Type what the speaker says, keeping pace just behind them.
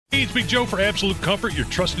Hey, it's Big Joe for Absolute Comfort, your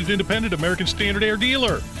trusted independent American Standard Air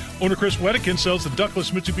dealer. Owner Chris Wedekin sells the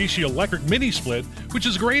ductless Mitsubishi electric mini split, which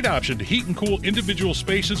is a great option to heat and cool individual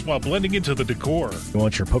spaces while blending into the decor. You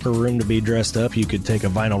want your poker room to be dressed up, you could take a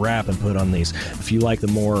vinyl wrap and put on these. If you like the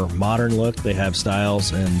more modern look, they have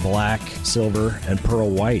styles in black, silver, and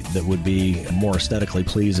pearl white that would be more aesthetically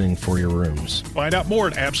pleasing for your rooms. Find out more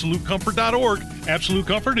at AbsoluteComfort.org. Absolute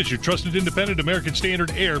Comfort is your trusted independent American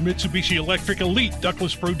Standard Air Mitsubishi Electric Elite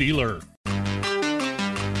Ductless Pro dealer.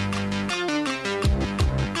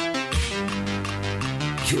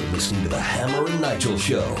 You're listening to the Hammer and Nigel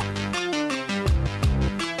Show.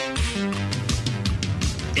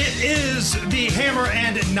 It is the Hammer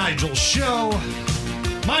and Nigel Show.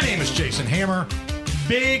 My name is Jason Hammer.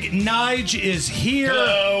 Big Nige is here.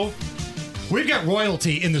 Hello. We've got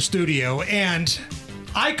royalty in the studio, and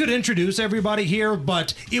I could introduce everybody here,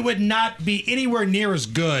 but it would not be anywhere near as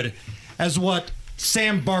good as what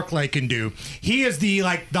Sam Barclay can do. He is the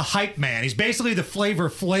hype man. He's basically the Flavor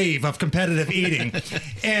Flav of competitive eating.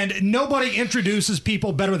 And nobody introduces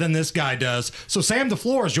people better than this guy does. So Sam, the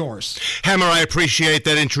floor is yours. Hammer, I appreciate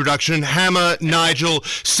that introduction. Hammer, Nigel,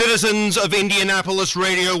 citizens of Indianapolis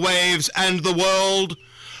radio waves and the world.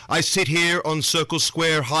 I sit here on Circle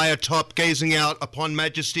Square high atop, gazing out upon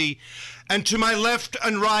majesty. And to my left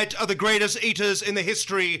and right are the greatest eaters in the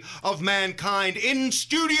history of mankind in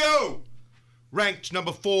studio. Ranked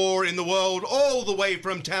number 4 in the world, all the way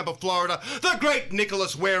from Tampa, Florida, the great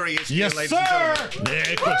Nicholas Wary is here, ladies and gentlemen.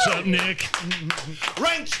 Nick, what's up, Nick?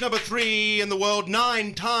 Ranked number 3 in the world,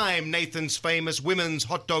 9-time Nathan's famous women's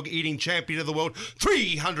hot dog eating champion of the world,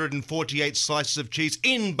 348 slices of cheese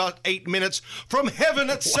in but 8 minutes from heaven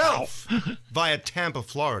itself via Tampa,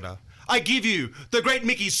 Florida. I give you the great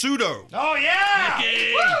Mickey Sudo. Oh, yeah!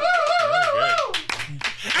 Mickey!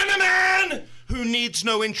 And a man who needs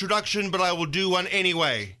no introduction, but I will do one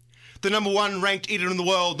anyway. The number 1 ranked eater in the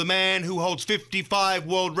world, the man who holds 55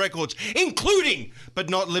 world records, including, but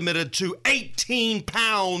not limited to, 18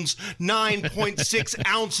 pounds, 9.6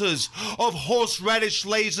 ounces of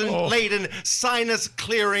horseradish-laden,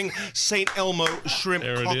 sinus-clearing St. Elmo shrimp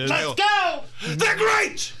There it cocktail. is. Let's go! The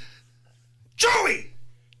great Joey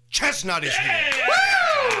Chestnut is here.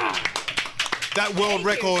 Yeah. That world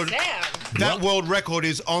record. Sam. That world record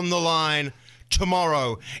is on the line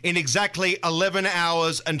tomorrow in exactly 11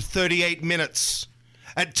 hours and 38 minutes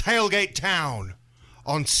at Tailgate Town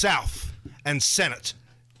on South and Senate.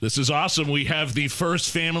 This is awesome. We have the first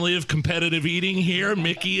family of competitive eating here,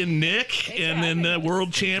 Mickey and Nick, and then the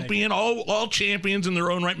world champion, all champions in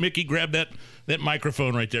their own right. Mickey, grab that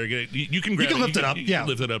microphone right there. You can grab it. You can lift it up. You Yeah. can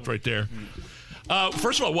lift it up right there.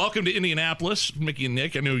 First of all, welcome to Indianapolis, Mickey and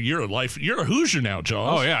Nick. I know you're a Hoosier now,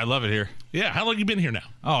 Jaws. Oh, yeah, I love it here. Yeah, how long you been here now?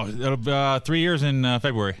 Oh, it'll be 3 years in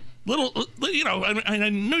February. I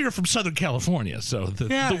know you're from Southern California, so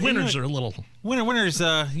the winters are a little... Winters,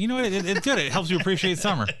 it's good. It helps you appreciate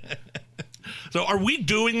summer. So are we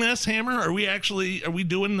doing this, Hammer? Are we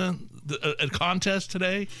doing a contest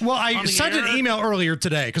today? Well, I sent an email earlier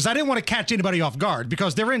today because I didn't want to catch anybody off guard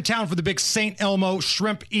because they're in town for the big St. Elmo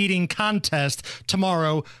shrimp eating contest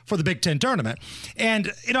tomorrow for the Big Ten tournament.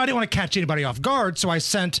 And, I didn't want to catch anybody off guard, so I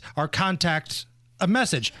sent our contact a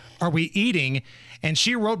message. Are we eating? And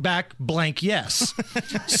she wrote back blank yes.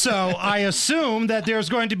 So I assume that there's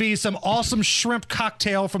going to be some awesome shrimp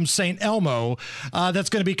cocktail from St. Elmo that's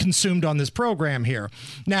going to be consumed on this program here.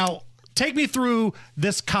 Now, take me through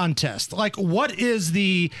this contest. What is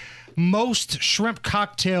the most shrimp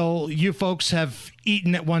cocktail you folks have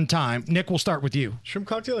eaten at one time? Nick, we'll start with you. Shrimp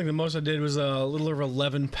cocktail, the most I did was a little over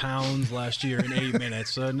 11 pounds last year in 8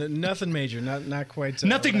 minutes. So nothing major, not quite.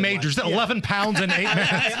 Nothing major. Is that 11 pounds in 8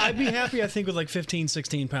 minutes? I'd be happy, I think, with 15,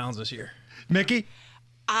 16 pounds this year. Mickey?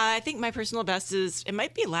 I think my personal best it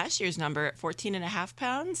might be last year's number at 14 and a half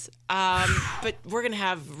pounds. But we're going to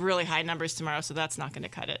have really high numbers tomorrow, so that's not going to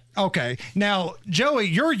cut it. Okay. Now, Joey,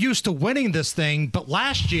 you're used to winning this thing, but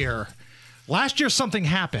last year something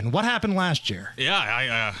happened. What happened last year?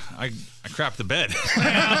 Yeah, I crapped the bed.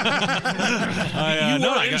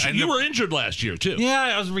 You were injured last year, too. Yeah,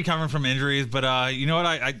 I was recovering from injuries, but you know what?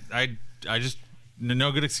 I just...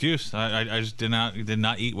 No good excuse. I just did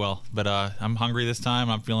not eat well, but I'm hungry this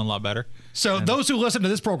time. I'm feeling a lot better. So those who listen to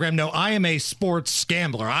this program know I am a sports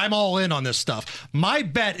gambler. I'm all in on this stuff. My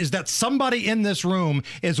bet is that somebody in this room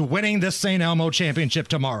is winning this St. Elmo championship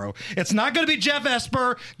tomorrow. It's not going to be Jeff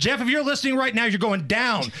Esper. Jeff, if you're listening right now, you're going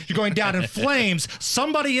down. You're going down in flames.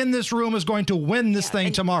 Somebody in this room is going to win this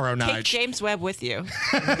thing tomorrow night. Take James Webb with you.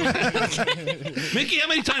 Mickey, how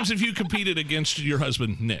many times have you competed against your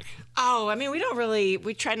husband, Nick? Oh, I mean, we don't really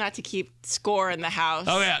we try not to keep score in the house.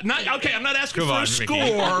 Oh yeah, okay. I'm not asking Come for on, a Mickey.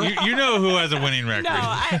 score. You know who has a winning record.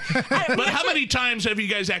 No, But how many times have you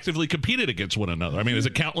guys actively competed against one another? I mean, is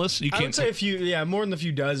it countless? You I can't would say a few, more than a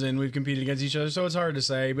few dozen we've competed against each other, so it's hard to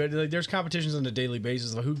say. But like, there's competitions on a daily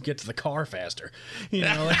basis of who can get to the car faster. You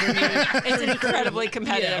know, like, it's an incredibly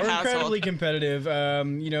competitive we're household. incredibly competitive.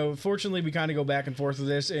 Fortunately, we kind of go back and forth with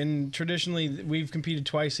this, and traditionally we've competed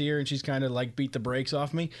twice here, and she's kind of like beat the brakes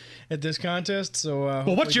off me at this contest. So,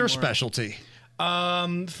 Well, what's your specialty?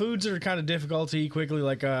 Foods are kind of difficult to eat quickly,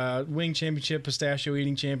 like wing championship, pistachio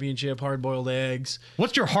eating championship, hard-boiled eggs.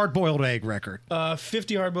 What's your hard-boiled egg record?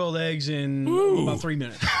 50 hard-boiled eggs in about 3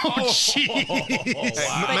 minutes. Oh,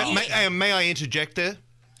 jeez. May I interject there?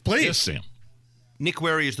 Please. Yes, Sam. Nick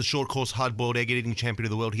Werry is the short course hard-boiled egg eating champion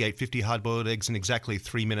of the world. He ate 50 hard-boiled eggs in exactly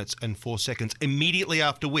 3 minutes and 4 seconds, immediately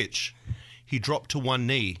after which he dropped to one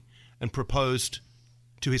knee and proposed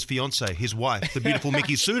to his fiancée, his wife, the beautiful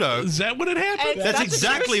Mickey Sudo. Is that what had happened? That's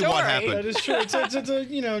exactly what That happened. is true. It's a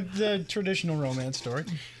the traditional romance story.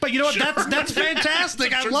 But you know what? That's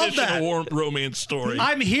fantastic. I love that. Traditional romance story.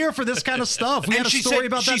 I'm here for this kind of stuff. We had a story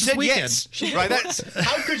about that this weekend. Yes. Right, that's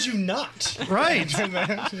How could you not? Right.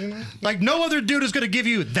 Like no other dude is going to give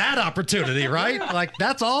you that opportunity, right? Like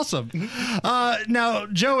that's awesome. Now,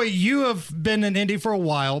 Joey, you have been in Indy for a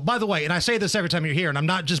while. By the way, and I say this every time you're here, and I'm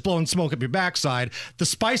not just blowing smoke up your backside.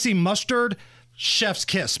 The spicy mustard, chef's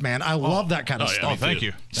kiss, man. I love that kind of yeah, stuff. me Thank too.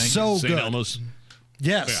 you. So St. good. Elmo's.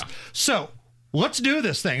 Yes. Yeah. So let's do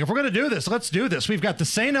this thing. If we're going to do this, let's do this. We've got the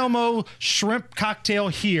St. So shrimp cocktail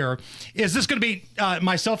here. Is this going to be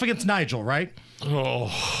myself against Nigel, right?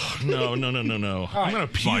 Oh, no. I'm going to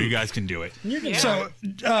puke. Come on, you guys can do it. So,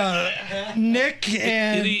 Nick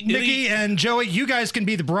and Itty- Mickey and Joey, you guys can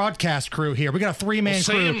be the broadcast crew here. We got a three-man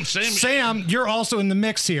crew. Sam, you're also in the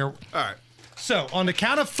mix here. all right. So, on the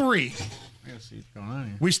count of three,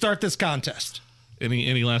 we start this contest.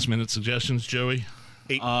 Any last-minute suggestions, Joey?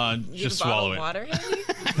 You have Just a bottle swallow of it. water handy?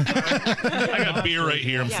 I got beer right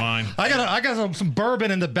here. I'm fine. I got some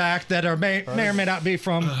bourbon in the back that may or may not be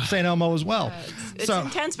from St. Elmo as well. It's So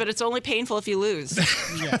intense, but it's only painful if you lose.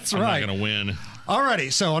 that's I'm right. not going to win.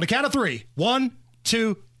 Alrighty, so on the count of three. 1,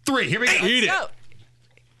 2, 3. Here we go. Eat it. Go.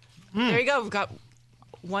 There you go. We've got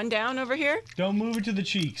one down over here. Don't move it to the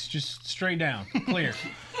cheeks. Just straight down. Clear.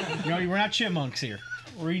 We're not chipmunks here.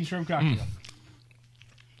 We're eating shrimp cocktail.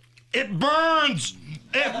 It burns.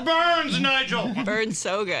 It burns, Nigel. Burns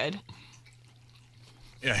so good.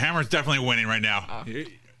 Yeah, Hammer's definitely winning right now.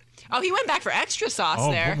 Oh, he went back for extra sauce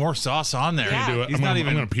there. Put more sauce on there. Yeah. Do it. He's I'm not gonna,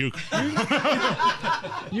 even. I'm going to puke.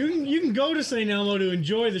 You can go to St. Elmo to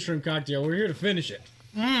enjoy the shrimp cocktail. We're here to finish it.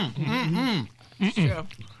 True.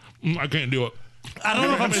 I can't do it. I don't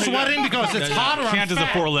know if I'm sweating because it's hot or I'm Can't is a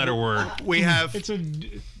fat. 4-letter word. We have It's a.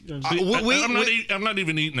 I'm not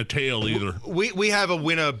even eating a tail either. we have a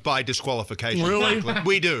winner by disqualification. Really? frankly.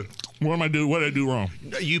 We do. What did I do wrong?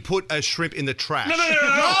 You put a shrimp in the trash. No,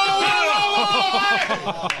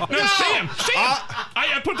 Sam!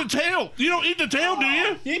 I put the tail. You don't eat the tail, do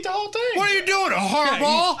you? You eat the whole thing. What are you doing, a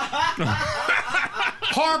hardball?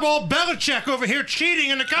 Hardball Belichick over here cheating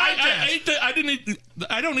in the contest.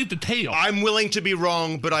 I don't eat the tail. I'm willing to be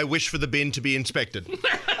wrong, but I wish for the bin to be inspected. Dude,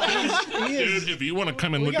 if you want to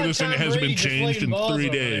come and look got at this thing, it Tom hasn't been Brady changed in deflating balls 3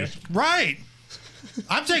 over days. Right.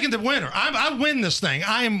 I'm taking the winner. I win this thing.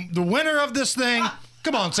 I am the winner of this thing.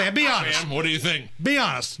 Come on, Sam. Be honest. Sam, what do you think? Be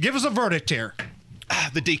honest. Give us a verdict here.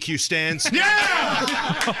 The DQ stands. Yeah!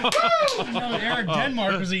 Eric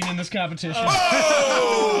Denmark was eating in this competition.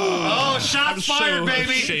 Oh, shots fired, so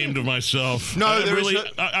baby. ashamed of myself. No, I there is really. no-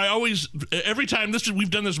 I always, every time we've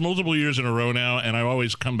done this multiple years in a row now, and I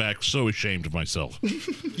always come back so ashamed of myself.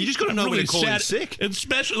 You just got to know when Really to call in sad, sick.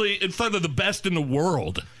 especially in front of the best in the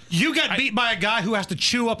world. You got beat by a guy who has to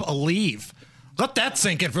chew up a leaf. Let that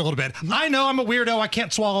sink in for a little bit. I know I'm a weirdo. I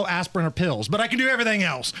can't swallow aspirin or pills, but I can do everything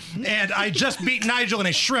else. And I just beat Nigel in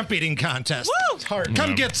a shrimp eating contest. Woo!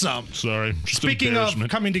 Come get some. Sorry. Just Speaking of embarrassment.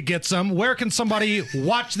 coming to get some, where can somebody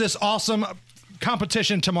watch this awesome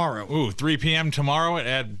competition tomorrow? Ooh, 3 p.m. tomorrow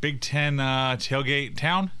at Big Ten Tailgate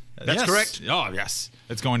Town. That's Yes. correct. Oh, yes.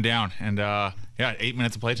 It's going down. And, 8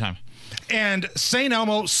 minutes of playtime. And St.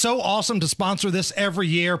 Elmo, so awesome to sponsor this every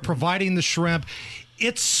year, providing the shrimp.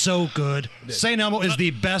 It's so good. St. Elmo is the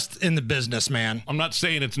best in the business, man. I'm not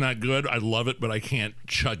saying it's not good. I love it, but I can't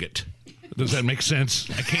chug it. Does that make sense?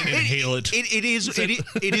 I can't inhale it. It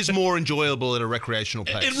is more enjoyable at a recreational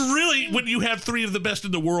pace. It really, when you have 3 of the best in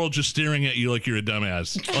the world just staring at you like you're a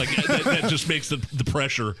dumbass, like that just makes the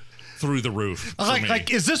pressure through the roof. for me.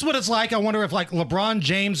 Like, is this what it's like? I wonder if like LeBron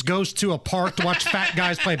James goes to a park to watch fat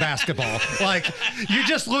guys play basketball. Like, you're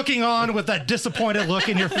just looking on with that disappointed look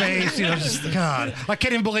in your face. You know, just God, I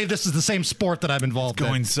can't even believe this is the same sport that I'm involved in.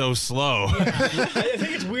 Going so slow. I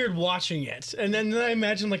think it's weird watching it, and then I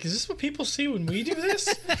imagine like, is this what people see when we do this?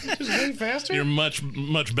 Just going faster. You're much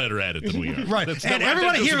better at it than we are. Right. That's And not-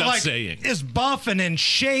 everybody that goes here without like saying. is buff and in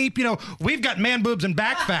shape. You know, we've got man boobs and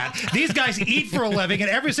back fat. These guys eat for a living, and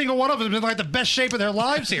every single one of them is in like the best shape of their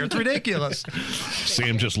lives here. It's ridiculous.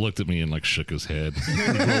 Sam just looked at me and like shook his head,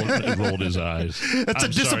 and rolled his eyes. It's a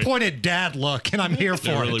disappointed dad look, and I'm here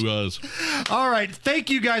for It it. really was. All right. Thank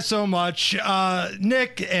you guys so much.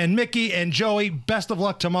 Nick and Mickey and Joey, best of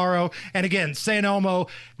luck tomorrow. And again, St. Elmo,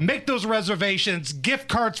 make those reservations, gift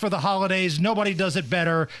cards for the holidays. Nobody does it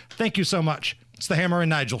better. Thank you so much. It's the Hammer and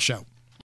Nigel Show.